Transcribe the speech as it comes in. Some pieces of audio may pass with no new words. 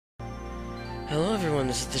Hello everyone,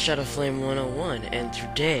 this is the Shadow Flame 101, and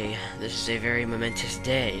today, this is a very momentous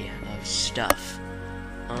day of stuff.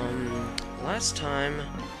 Last time,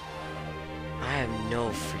 I have no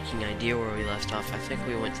freaking idea where we left off. I think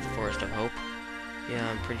we went to the Forest of Hope. Yeah,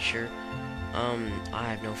 I'm pretty sure. I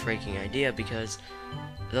have no freaking idea because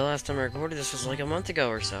the last time I recorded this was like a month ago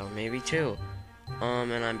or so, maybe two.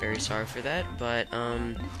 And I'm very sorry for that, but,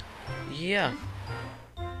 yeah.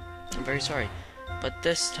 I'm very sorry. But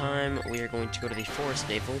this time, we are going to go to the Forest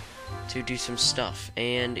Naval to do some stuff.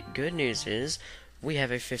 And good news is, we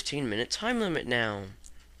have a 15-minute time limit now.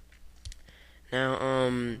 Now,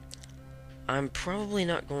 I'm probably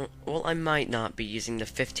not going... Well, I might not be using the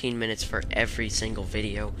 15 minutes for every single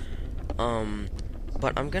video.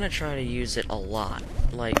 But I'm gonna try to use it a lot.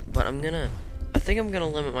 I think I'm gonna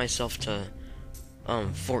limit myself to,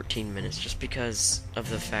 14 minutes. Just because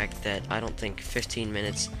of the fact that I don't think 15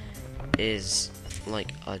 minutes is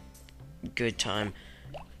like a good time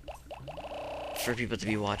for people to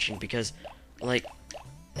be watching, because like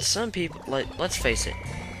some people, like, let's face it,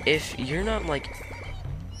 if you're not like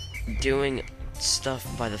doing stuff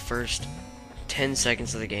by the first 10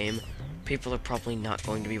 seconds of the game, people are probably not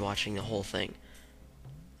going to be watching the whole thing.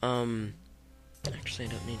 Actually I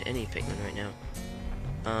don't need any Pikmin right now.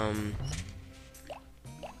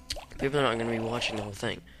 People are not going to be watching the whole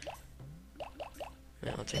thing.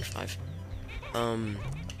 Yeah, I'll take 5.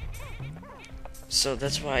 So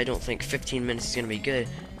that's why I don't think 15 minutes is going to be good,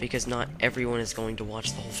 because not everyone is going to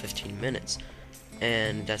watch the whole 15 minutes.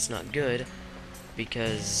 And that's not good,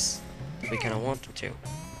 because we kind of want them to.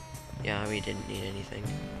 Yeah, we didn't need anything.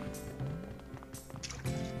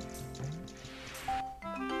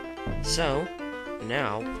 So,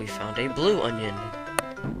 now we found a blue onion.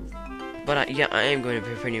 But yeah, I am going to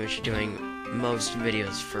be pretty much doing most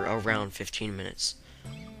videos for around 15 minutes.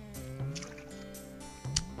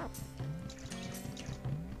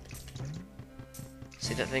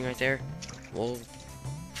 See that thing right there? We'll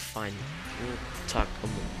talk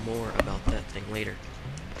more about that thing later.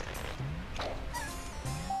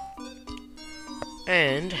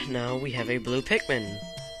 And now we have a blue Pikmin.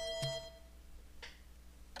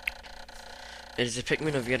 It is a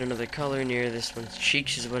Pikmin of yet another color. Near this one's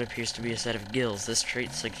cheeks is what appears to be a set of gills. This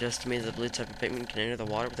trait suggests to me that the blue type of Pikmin can enter the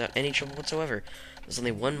water without any trouble whatsoever. There's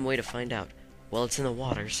only one way to find out. Well, it's in the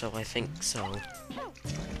water, so I think so.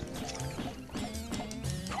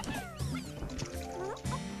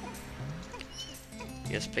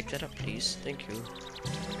 Yes, pick that up, please. Thank you.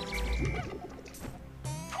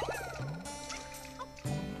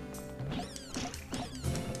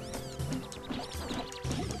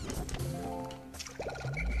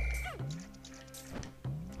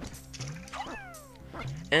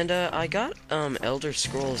 And, I got, Elder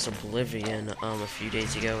Scrolls Oblivion, a few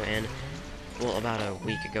days ago, and, well, about a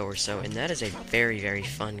week ago or so, and that is a very, very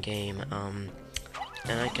fun game, and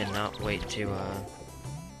I cannot wait to,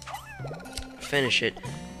 finish it.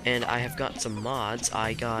 And I have got some mods.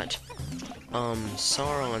 I got,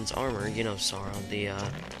 Sauron's armor, you know Sauron, the,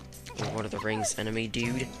 Lord of the Rings enemy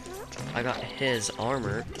dude. I got his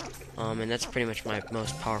armor, and that's pretty much my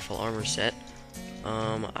most powerful armor set.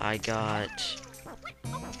 I got...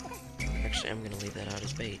 Actually, I'm gonna leave that out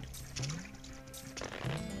as bait.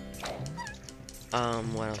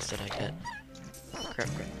 What else did I get? Crap.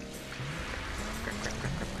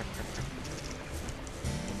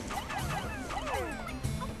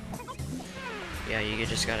 Yeah, you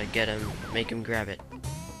just gotta get him, make him grab it.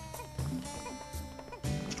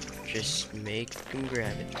 Just make him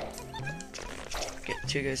grab it. Get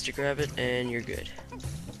 2 guys to grab it, and you're good.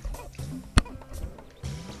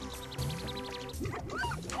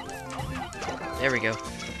 There we go.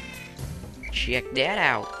 Check that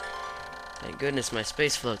out. Thank goodness my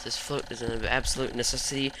space float. This float is an absolute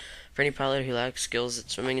necessity for any pilot who lacks skills at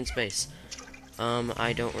swimming in space.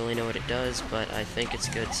 I don't really know what it does, but I think it's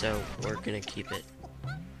good, so we're gonna keep it.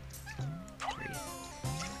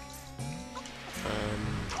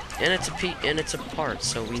 3. And it's a part,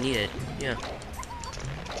 so we need it. Yeah.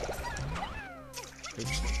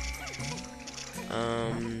 Oops. How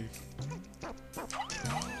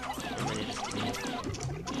many does it need?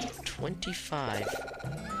 25.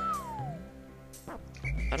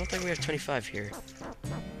 I don't think we have 25 here.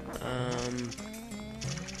 We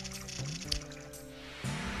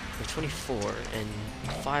have 24, and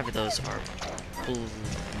 5 of those are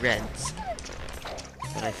reds.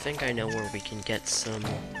 But I think I know where we can get some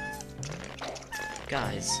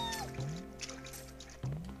guys.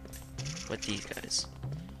 What these guys?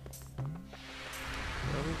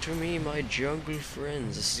 Come to me, my jungle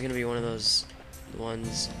friends. This is gonna be one of those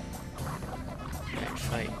ones. Alright,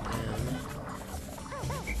 fight them.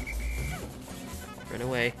 Run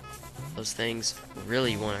away. Those things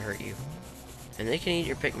really want to hurt you. And they can eat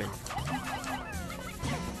your Pikmin.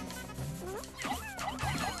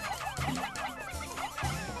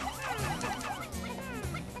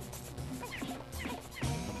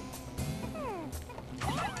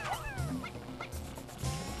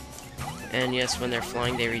 And yes, when they're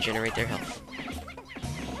flying, they regenerate their health.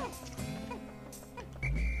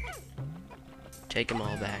 Take them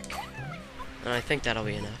all back. And I think that'll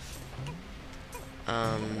be enough.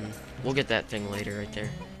 We'll get that thing later right there.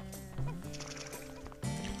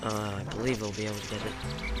 I believe we'll be able to get it.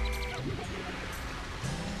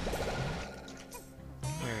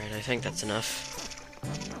 Alright, I think that's enough.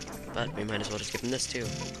 But we might as well just give him this too.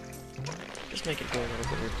 Just make it go a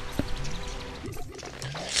little bit.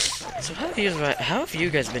 So how have you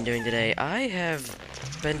guys been doing today? I have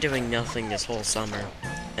been doing nothing this whole summer.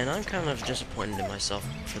 And I'm kind of disappointed in myself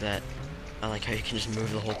for that. I like how you can just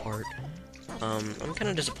move the whole part. I'm kind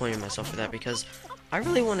of disappointed in myself for that because I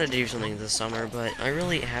really wanted to do something this summer, but I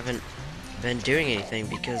really haven't been doing anything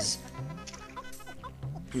because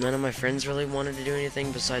none of my friends really wanted to do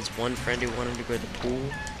anything besides one friend who wanted to go to the pool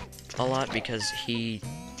a lot because he,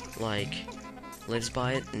 like, lives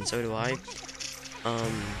by it, and so do I.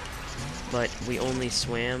 But we only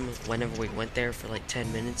swam whenever we went there for like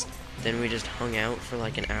 10 minutes, then we just hung out for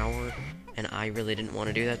like an hour, and I really didn't want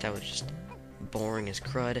to do that. That was just boring as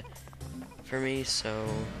crud for me, so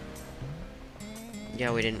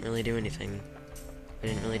yeah, we didn't really do anything. We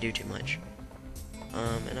didn't really do too much.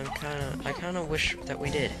 And I kinda wish that we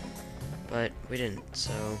did, but we didn't,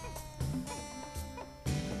 so,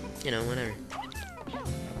 you know, whatever.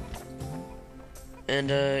 And,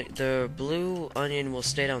 the blue onion will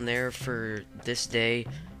stay down there for this day,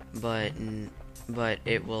 but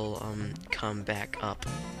it will, come back up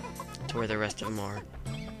to where the rest of them are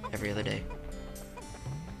every other day.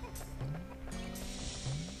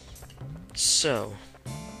 So,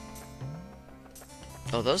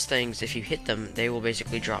 oh, those things, if you hit them, they will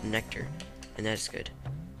basically drop nectar, and that's good.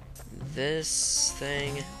 This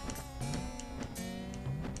thing,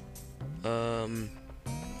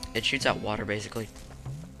 it shoots out water, basically,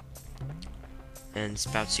 and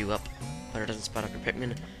spouts you up, but it doesn't spout up your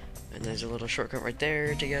Pikmin. And there's a little shortcut right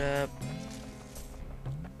there to get up.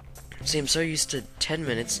 See, I'm so used to 10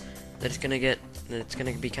 minutes that it's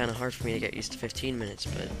gonna be kind of hard for me to get used to 15 minutes,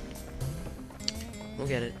 but we'll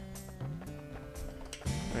get it.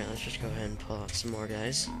 Alright, let's just go ahead and pull out some more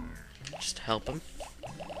guys, just to help them.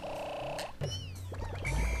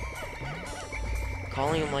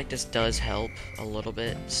 Calling them like this does help a little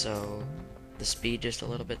bit, so the speed just a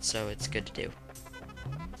little bit, so it's good to do.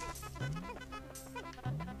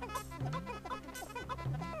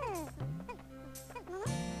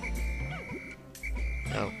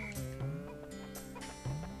 Oh.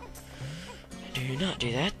 Do not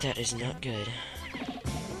do that, that is not good.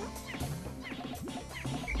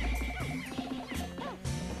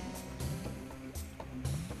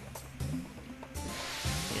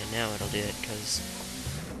 Yeah, now it'll do it, because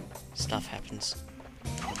stuff happens.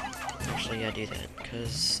 Actually, yeah, do that,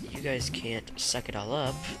 because you guys can't suck it all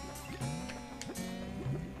up.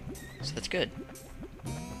 So that's good.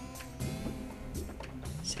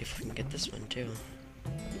 Let's see if we can get this one, too.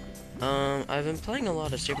 I've been playing a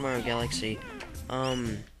lot of Super Mario Galaxy.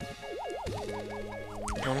 I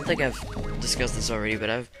don't think I've discussed this already, but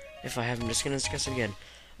if I have, I'm just gonna discuss it again.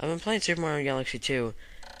 I've been playing Super Mario Galaxy 2,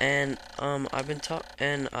 and,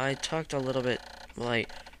 I talked a little bit, well, I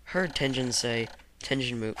heard Tenjin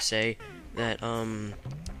Moop say that,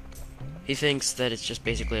 he thinks that it's just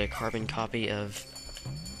basically a carbon copy of,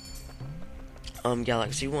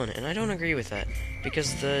 Galaxy 1, and I don't agree with that, because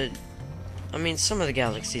some of the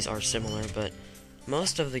galaxies are similar, but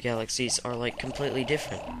most of the galaxies are, like, completely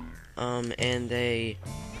different. And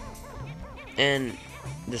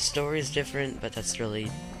the story is different, but that's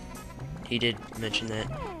really, he did mention that,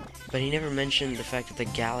 but he never mentioned the fact that the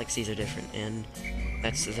galaxies are different, and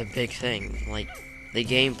that's the big thing. Like, the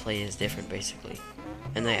gameplay is different, basically,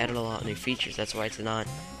 and they added a lot of new features, that's why it's not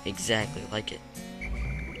exactly like it.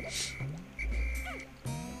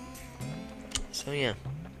 So, yeah.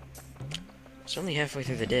 It's only halfway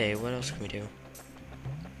through the day. What else can we do?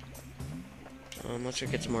 Let's go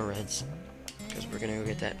get some more reds, because we're gonna go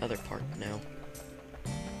get that other part now.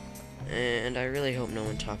 And I really hope no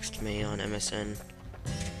one talks to me on MSN,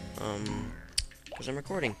 because I'm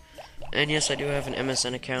recording. And yes, I do have an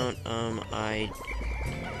MSN account. I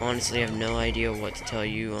honestly have no idea what to tell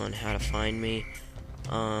you on how to find me,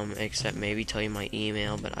 except maybe tell you my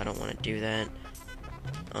email, but I don't want to do that,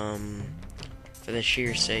 for the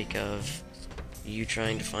sheer sake of you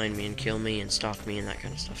trying to find me and kill me and stalk me and that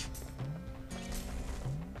kind of stuff.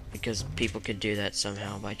 because people could do that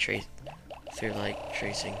somehow by through like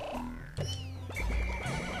tracing.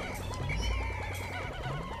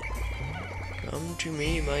 Come to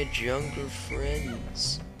me, my jungle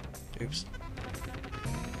friends. Oops.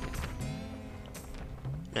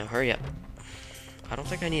 Now hurry up. I don't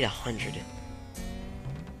think I need 100,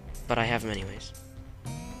 but I have them anyways.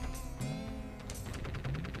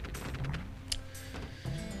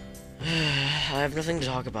 I have nothing to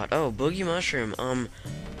talk about. Oh, Boogie Mushroom.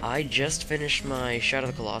 I just finished my Shadow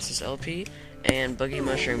of the Colossus LP, and Boogie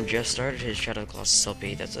Mushroom just started his Shadow of the Colossus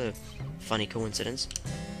LP. That's a funny coincidence.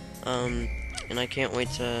 And I can't wait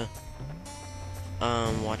to,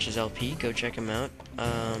 watch his LP. Go check him out.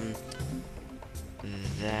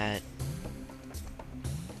 That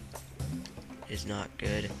is not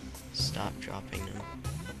good. Stop dropping them.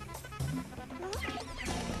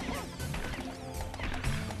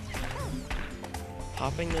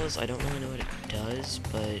 Popping those, I don't really know what it does,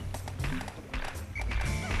 but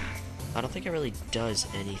I don't think it really does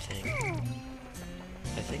anything.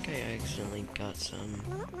 I think I accidentally got some.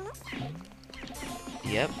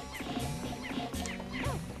 Yep.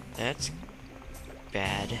 That's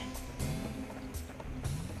bad.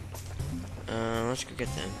 Let's go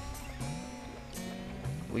get them.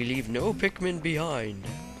 We leave no Pikmin behind.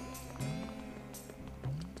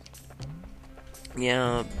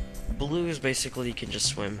 Yeah, blues basically can just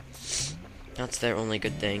swim. That's their only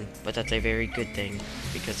good thing, but that's a very good thing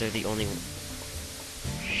because they're the only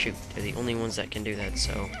they're the only ones that can do that,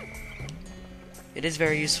 so it is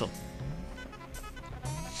very useful.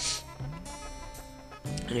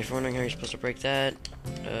 And if you're wondering how you're supposed to break that,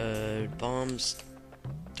 bombs,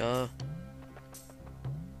 duh.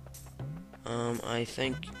 I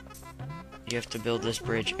think you have to build this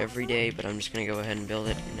bridge every day, but I'm just gonna go ahead and build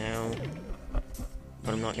it now.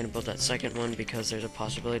 But I'm not gonna build that second one because there's a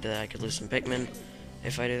possibility that I could lose some Pikmin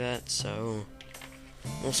if I do that, so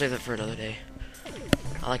we'll save that for another day.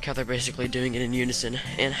 I like how they're basically doing it in unison.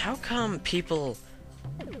 And how come people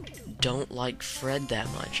don't like Fred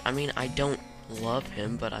that much? I mean, I don't love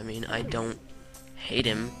him, but I mean, I don't hate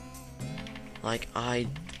him. Like,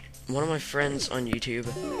 one of my friends on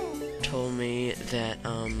YouTube told me that,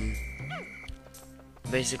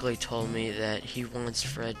 basically told me that he wants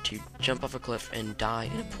Fred to jump off a cliff and die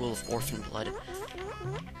in a pool of orphan blood.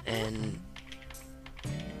 And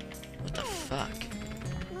what the fuck?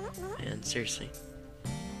 Man, seriously.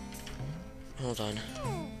 Hold on.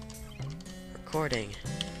 Recording.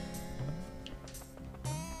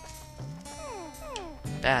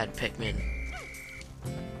 Bad Pikmin.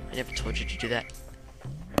 I never told you to do that.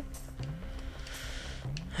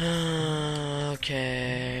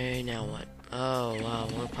 Okay, now what? Oh, wow,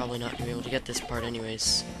 we're probably not gonna be able to get this part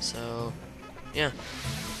anyways, so, yeah.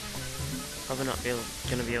 Probably not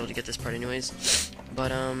gonna be able to get this part anyways,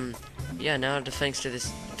 but, yeah, now thanks to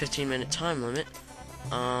this 15-minute time limit,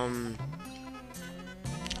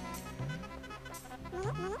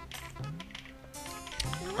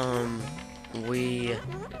 we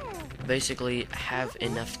basically have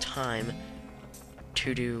enough time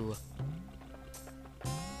to do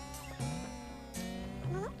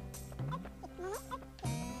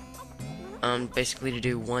basically to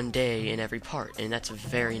do one day in every part, and that's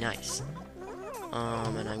very nice.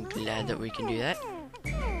 And I'm glad that we can do that.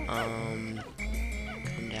 Come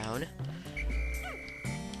down.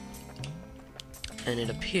 And it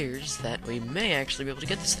appears that we may actually be able to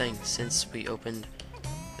get this thing, since we opened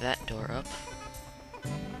that door up.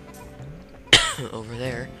 Over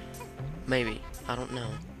there. Maybe. I don't know.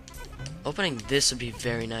 Opening this would be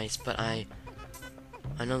very nice, but I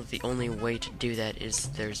know that the only way to do that is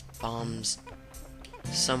there's bombs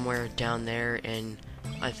somewhere down there, and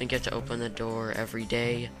I think you have to open the door every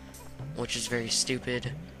day, which is very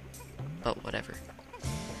stupid, but whatever.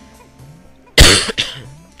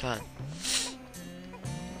 God.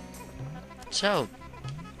 So,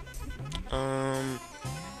 I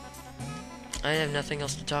have nothing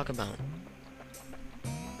else to talk about.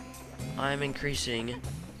 I'm increasing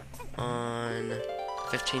on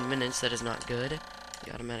 15 minutes, that is not good.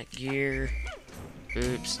 The automatic gear.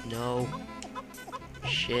 Oops, no.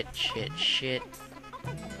 Shit.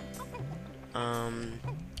 I'm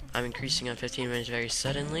increasing on 15 minutes very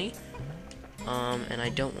suddenly. And I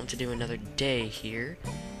don't want to do another day here.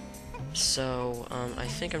 So, I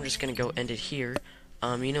think I'm just gonna go end it here.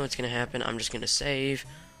 You know what's gonna happen, I'm just gonna save.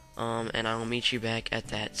 And I'll meet you back at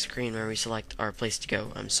that screen where we select our place to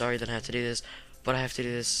go. I'm sorry that I have to do this, but I have to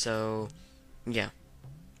do this, so, yeah.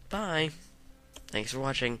 Bye. Thanks for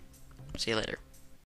watching. See you later.